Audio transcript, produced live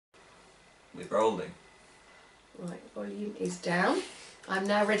We're rolling. Right, volume is down. I'm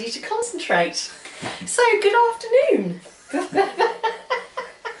now ready to concentrate. So, good afternoon.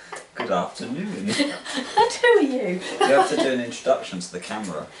 Good afternoon. And who are you? You have to do an introduction to the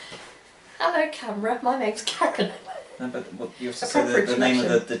camera. Hello, camera. My name's Karen. No, but you have to A say proper the name of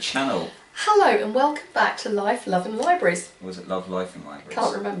introduction. the channel. Hello, and welcome back to Life, Love and Libraries. Or was it Love, Life and Libraries?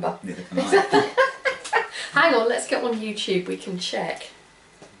 Can't remember. Neither can I. Hang on, let's get on YouTube. We can check.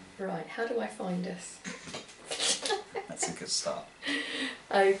 Right, how do I find us? That's a good start.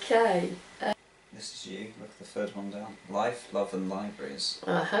 Okay. This is you. Look at the third one down. Life, Love and Libraries.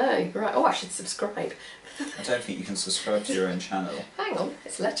 Right. Oh, I should subscribe. I don't think you can subscribe to your own channel. Hang on,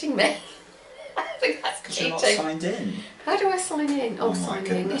 it's letting me. I think that's Because you're not cheating. signed in. How do I sign in? Oh, my sign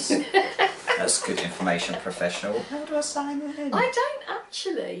goodness. in. That's good information, professional. How do I sign in? I don't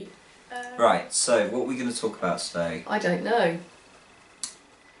actually. Right, so what are we going to talk about today? I don't know.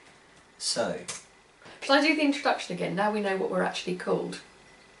 So, Shall I do the introduction again? Now we know what we're actually called.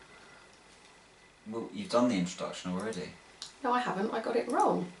 well, you've done the introduction already. No, I haven't. I got it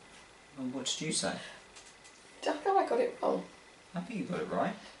wrong. Well, what did you say? I know I got it wrong. I think you got it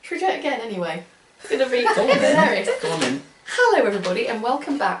right. Should we do it again anyway? It's going to be Go on then. hilarious. Go on then. Hello everybody and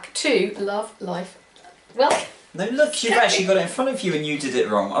welcome back to Love, Life... Well, No, look, you've actually got it in front of you and you did it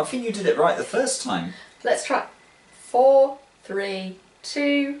wrong. I think you did it right the first time. let's try. 4, 3,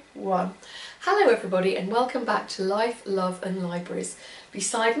 2, 1. Hello everybody and welcome back to Life, Love and Libraries.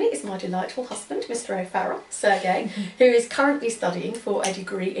 Beside me is my delightful husband, Mr. O'Farrell, Sergey, who is currently studying for a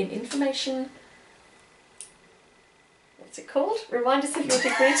degree in information... What's it called? Remind us of your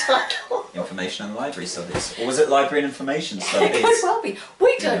degree title. Information and Library Studies. Or was it Library and Information It Studies? could well be.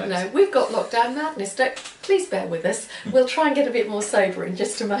 We Who don't knows? know. We've got lockdown madness. Please bear with us. We'll try and get a bit more sober in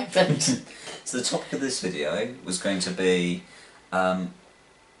just a moment. So the topic of this video was going to be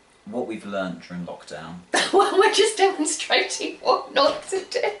what we've learnt during lockdown. Well, we're just demonstrating what not to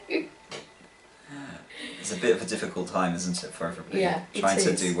do. It's a bit of a difficult time, isn't it, for everybody? Yeah, it Trying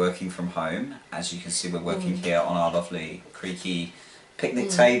to is. do working from home. As you can see, we're working here on our lovely creaky picnic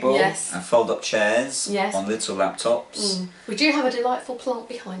table yes. and fold-up chairs Yes. on little laptops. We do have a delightful plant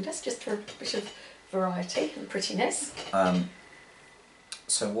behind us, just for a bit of variety and prettiness.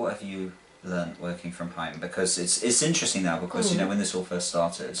 So what have you learnt working from home? Because it's interesting now because you know when this all first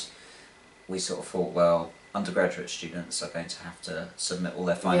started, we sort of thought, well, undergraduate students are going to have to submit all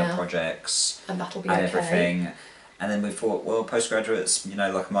their final Yeah. projects And that'll be and okay. everything. And then we thought, well, postgraduates, you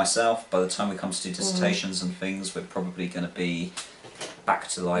know, like myself, by the time we come to do dissertations and things, we're probably going to be back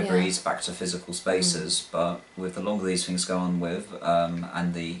to libraries, back to physical spaces. But with the longer these things go on with,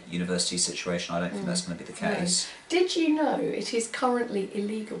 and the university situation, I don't think that's going to be the case. No. Did you know it is currently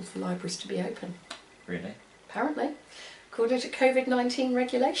illegal for libraries to be open? Really? Apparently. According to COVID-19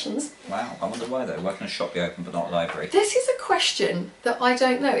 regulations. Wow, I wonder why though. Why can a shop be open but not a library? This is a question that I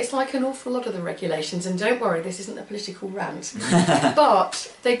don't know. It's like an awful lot of the regulations, and don't worry, this isn't a political rant,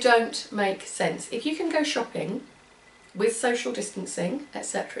 but they don't make sense. If you can go shopping with social distancing,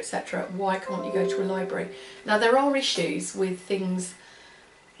 etc., why can't you go to a library? Now, there are issues with things,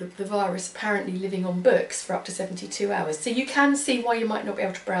 the virus apparently living on books for up to 72 hours, so you can see why you might not be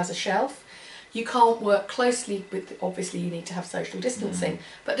able to browse a shelf. You can't work closely with, obviously you need to have social distancing,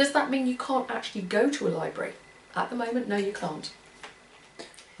 but does that mean you can't actually go to a library? At the moment, no you can't.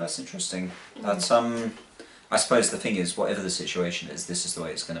 That's interesting. That's I suppose the thing is, whatever the situation is, this is the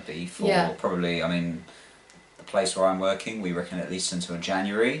way it's going to be for probably, I mean, the place where I'm working, we reckon at least until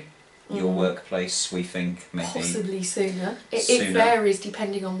January. Your workplace, we think maybe Possibly sooner. It sooner. varies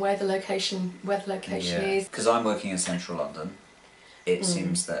depending on where the location is. Because I'm working in central London, it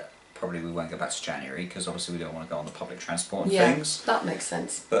seems that probably we won't go back to January because obviously we don't want to go on the public transport and things. That makes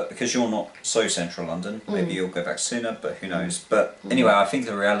sense. But because you're not so central London, maybe you'll go back sooner, but who knows. But anyway, I think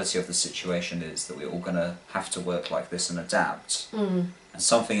the reality of the situation is that we're all going to have to work like this and adapt. And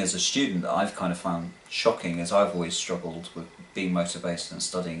something as a student that I've kind of found shocking is I've always struggled with being motivated and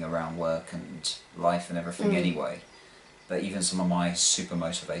studying around work and life and everything anyway. But even some of my super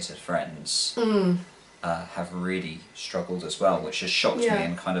motivated friends have really struggled as well, which has shocked me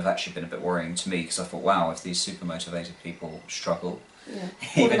and kind of actually been a bit worrying to me because I thought, wow, if these super motivated people struggle,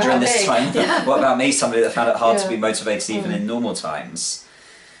 even during this time, what about me, somebody that found it hard to be motivated even in normal times?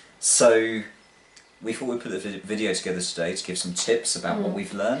 So we thought we'd put the video together today to give some tips about what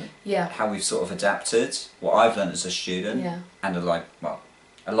we've learned, how we've sort of adapted, what I've learned as a student, and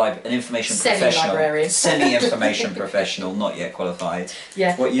an information professional, semi-information professional, not yet qualified.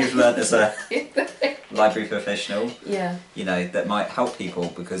 What you've learnt as a library professional, you know, that might help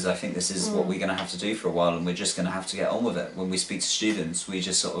people, because I think this is what we're going to have to do for a while, and we're just going to have to get on with it. When we speak to students, we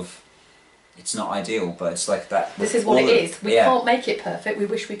just sort of it's not ideal, but it's like that. This is what it is. We yeah. can't make it perfect. We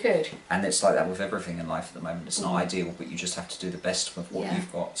wish we could. And it's like that with everything in life at the moment. It's not ideal, but you just have to do the best with what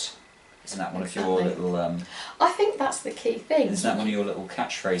you've got. Isn't that one of your little... I think that's the key thing. Isn't that one of your little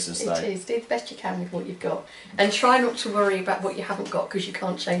catchphrases, though? It is. Do the best you can with what you've got. And try not to worry about what you haven't got, because you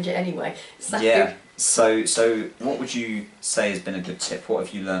can't change it anyway. Yeah. So what would you say has been a good tip? What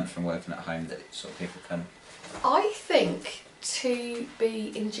have you learned from working at home that sort of people can... I think to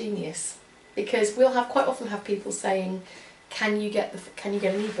be ingenious, because we'll quite often have people saying, can you get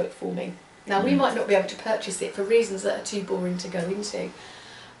an ebook for me? Now we might not be able to purchase it for reasons that are too boring to go into.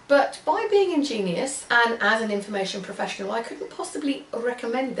 But by being ingenious, and as an information professional, I couldn't possibly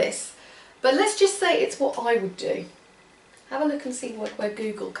recommend this. But let's just say it's what I would do. Have a look and see where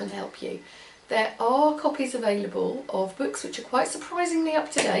Google can help you. There are copies available of books which are quite surprisingly up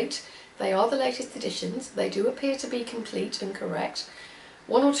to date. They are the latest editions. They do appear to be complete and correct.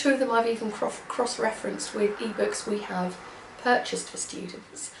 One or two of them I've even cross-referenced with ebooks we have purchased for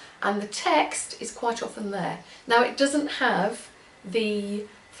students. And the text is quite often there. Now it doesn't have the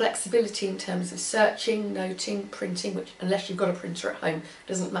flexibility in terms of searching, noting, printing, which unless you've got a printer at home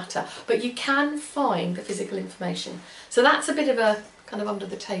doesn't matter, but you can find the physical information. So that's a bit of a kind of under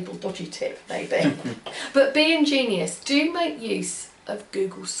the table dodgy tip maybe. But be ingenious. Do make use of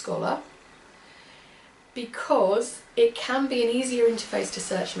Google Scholar, because it can be an easier interface to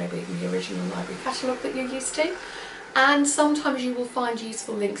search maybe than the original library catalogue that you're used to, and sometimes you will find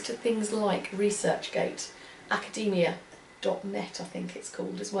useful links to things like ResearchGate, Academia.net I think it's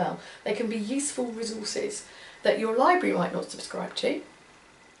called as well. They can be useful resources that your library might not subscribe to.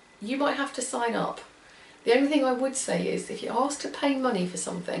 You might have to sign up. The only thing I would say is if you're asked to pay money for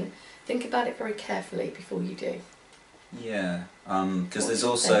something, think about it very carefully before you do. Yeah, because there's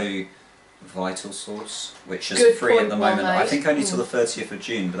also Vital Source, which is free at the moment. I think only till the 30th of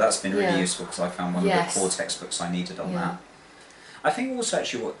June, but that's been really useful because I found one of the core textbooks I needed on that. I think also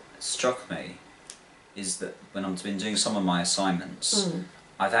actually what struck me is that when I've been doing some of my assignments,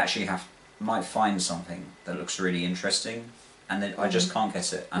 I've actually might find something that looks really interesting, and then I just can't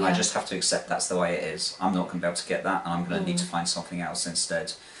get it, and I just have to accept that's the way it is. I'm not going to be able to get that, and I'm going to need to find something else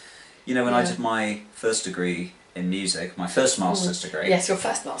instead. You know, when I did my first degree in music, my first master's degree. Yes, your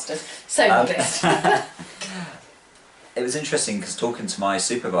first master's. So modest. It was interesting because talking to my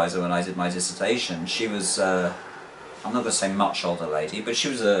supervisor when I did my dissertation, she was, I'm not going to say much older lady, but she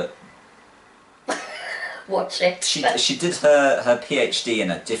was a... Watch it. She did her PhD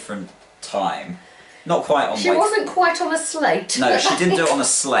in a different time. Not quite on... She wasn't quite on a slate. No, she didn't do it on a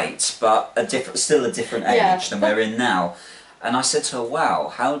slate, but still a different age than we're in now. And I said to her, wow,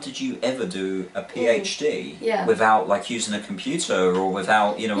 how did you ever do a PhD without like using a computer or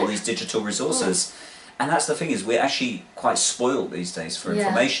without, you know, all these digital resources? And that's the thing, is we're actually quite spoiled these days for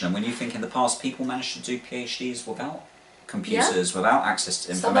information. And when you think in the past people managed to do PhDs without computers, without access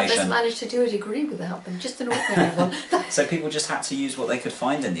to information. Some of us managed to do a degree without them, just an ordinary one. So people just had to use what they could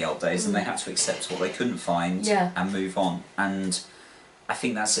find in the old days, and they had to accept what they couldn't find and move on. And I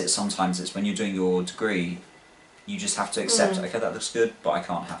think that's it. Sometimes it's when you're doing your degree, you just have to accept, okay, that looks good, but I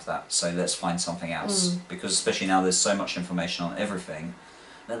can't have that, so let's find something else. Because especially now there's so much information on everything,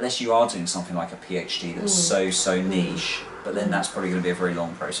 unless you are doing something like a PhD that's so niche, but then that's probably going to be a very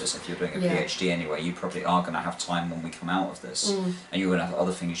long process. If you're doing a PhD anyway, you probably are going to have time when we come out of this, and you're going to have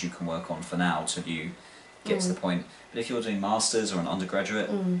other things you can work on for now till you get to the point. But if you're doing masters or an undergraduate,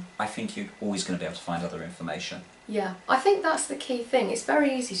 I think you're always going to be able to find other information. Yeah, I think that's the key thing. It's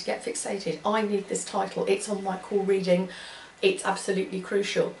very easy to get fixated. I need this title, it's on my core reading, it's absolutely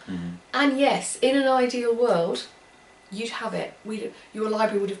crucial. And yes, in an ideal world, you'd have it. Your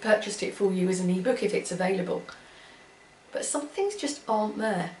library would have purchased it for you as an ebook if it's available. But some things just aren't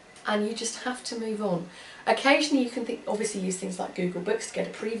there, and you just have to move on. Occasionally you can obviously use things like Google Books to get a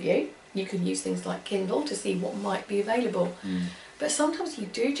preview. You can use things like Kindle to see what might be available. But sometimes you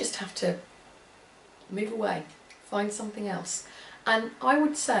do just have to move away, find something else. And I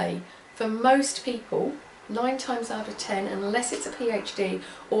would say for most people, 9 times out of 10, unless it's a PhD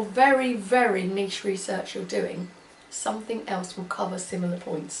or very, very niche research you're doing, something else will cover similar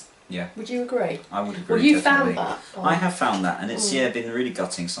points. Yeah. Would you agree? I would agree. Well, you definitely. found that. I have found that, and it's been really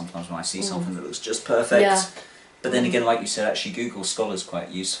gutting sometimes when I see something that looks just perfect. But then again, like you said, actually Google Scholar's quite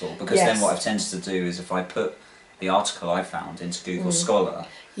useful, because then what I've tended to do is if I put the article I found into Google Scholar,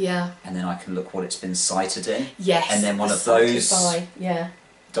 and then I can look what it's been cited in, and then one of those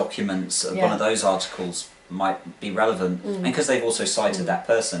documents, one of those articles might be relevant, and because they've also cited that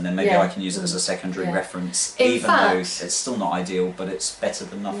person, then maybe I can use it as a secondary reference, even though it's still not ideal, but it's better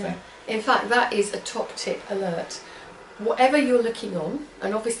than nothing. In fact, that is a top tip alert. whatever you're looking on,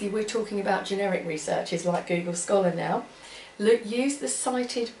 and obviously we're talking about generic researches like Google Scholar now, use the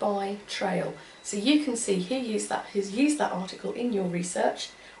cited by trail. So you can see who's used that article in your research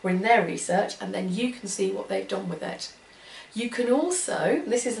or in their research, and then you can see what they've done with it. You can also,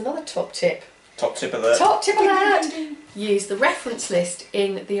 this is another top tip. Top tip alert. Top tip alert! Use the reference list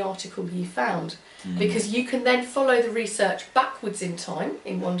in the article you found, because you can then follow the research backwards in time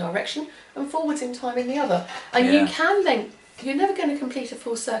in one direction and forwards in time in the other. And you can then, you're never going to complete a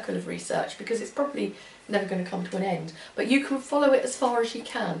full circle of research because it's probably never going to come to an end, but you can follow it as far as you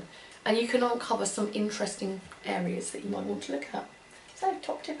can, and you can uncover some interesting areas that you might want to look at. So,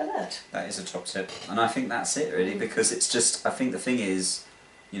 top tip alert. That is a top tip, and I think that's it really, because it's just, I think the thing is,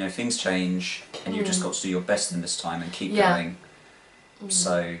 you know, things change, and you've just got to do your best in this time and keep going.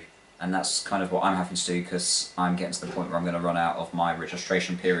 So, and that's kind of what I'm having to do, because I'm getting to the point where I'm going to run out of my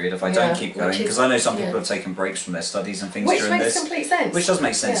registration period if I don't keep going, because I know some people have taken breaks from their studies and things during this. Which makes complete sense. Which does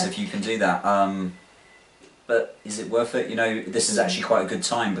make sense if you can do that. But is it worth it? You know, this is actually quite a good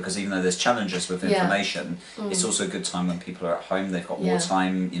time, because even though there's challenges with information, it's also a good time when people are at home, they've got more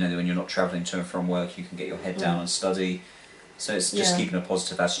time, you know, when you're not travelling to and from work, you can get your head down and study. So it's just keeping a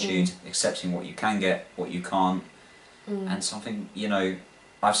positive attitude, accepting what you can get, what you can't, and something, you know,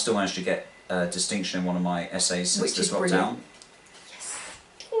 I've still managed to get a distinction in one of my essays since this lockdown. Yes.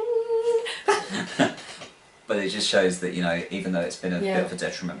 But it just shows that, you know, even though it's been a bit of a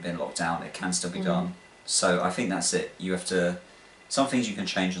detriment being locked down, it can still be done. So I think that's it. You have to, some things you can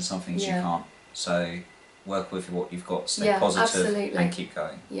change and some things you can't. So work with what you've got, stay positive and keep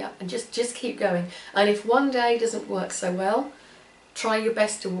going. Yeah, and just keep going. And if one day doesn't work so well, try your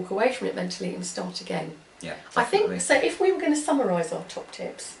best to walk away from it mentally and start again. Yeah, definitely. I think, so if we were going to summarise our top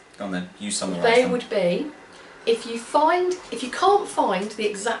tips. Go on then, you summarise them. They would be, if you can't find the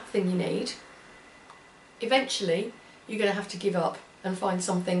exact thing you need, eventually you're going to have to give up and find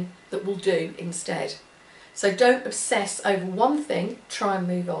something that will do instead. So don't obsess over one thing, try and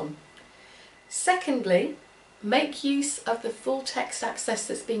move on. Secondly, make use of the full text access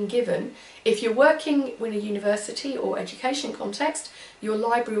that's been given. If you're working in a university or education context, your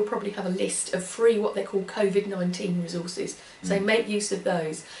library will probably have a list of free, what they call COVID-19 resources. So make use of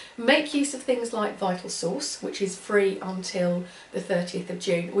those. Make use of things like VitalSource, which is free until the 30th of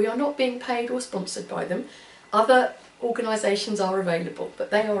June. We are not being paid or sponsored by them. Other organisations are available,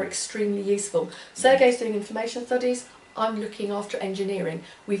 but they are extremely useful. Sergey's doing information studies, I'm looking after engineering.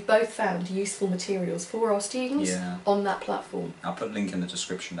 We've both found useful materials for our students on that platform. I'll put a link in the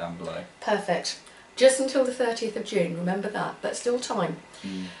description down below. Perfect. Just until the 30th of June, remember that, but still time.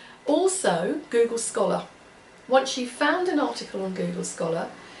 Also, Google Scholar. Once you've found an article on Google Scholar,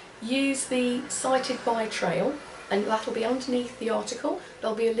 use the cited by trail, and that'll be underneath the article.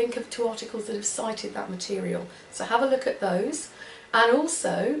 There'll be a link to articles that have cited that material. So have a look at those. And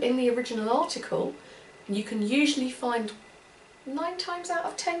also, in the original article, you can usually find 9 times out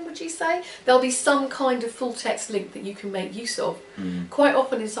of 10, would you say? There'll be some kind of full text link that you can make use of. Quite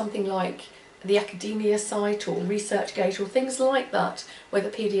often in something like the Academia site or ResearchGate or things like that, where the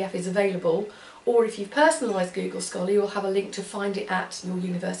PDF is available, or if you've personalised Google Scholar, you'll have a link to find it at your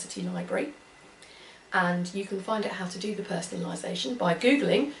university library. And you can find out how to do the personalisation by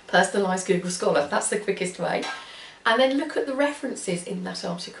Googling personalised Google Scholar. That's the quickest way. And then look at the references in that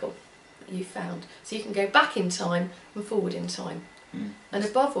article that you found. So you can go back in time and forward in time. And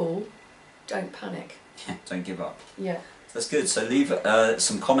above all, don't panic. Yeah, don't give up. Yeah. That's good. So leave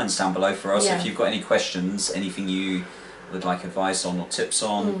some comments down below for us if you've got any questions, anything you would like advice on or tips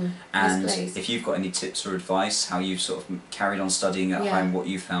on, and yes, if you've got any tips or advice, how you've sort of carried on studying at home, what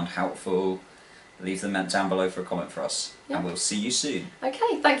you found helpful. Leave them down below for a comment for us, and we'll see you soon.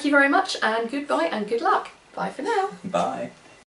 Okay, thank you very much, and goodbye and good luck. Bye for now. Bye.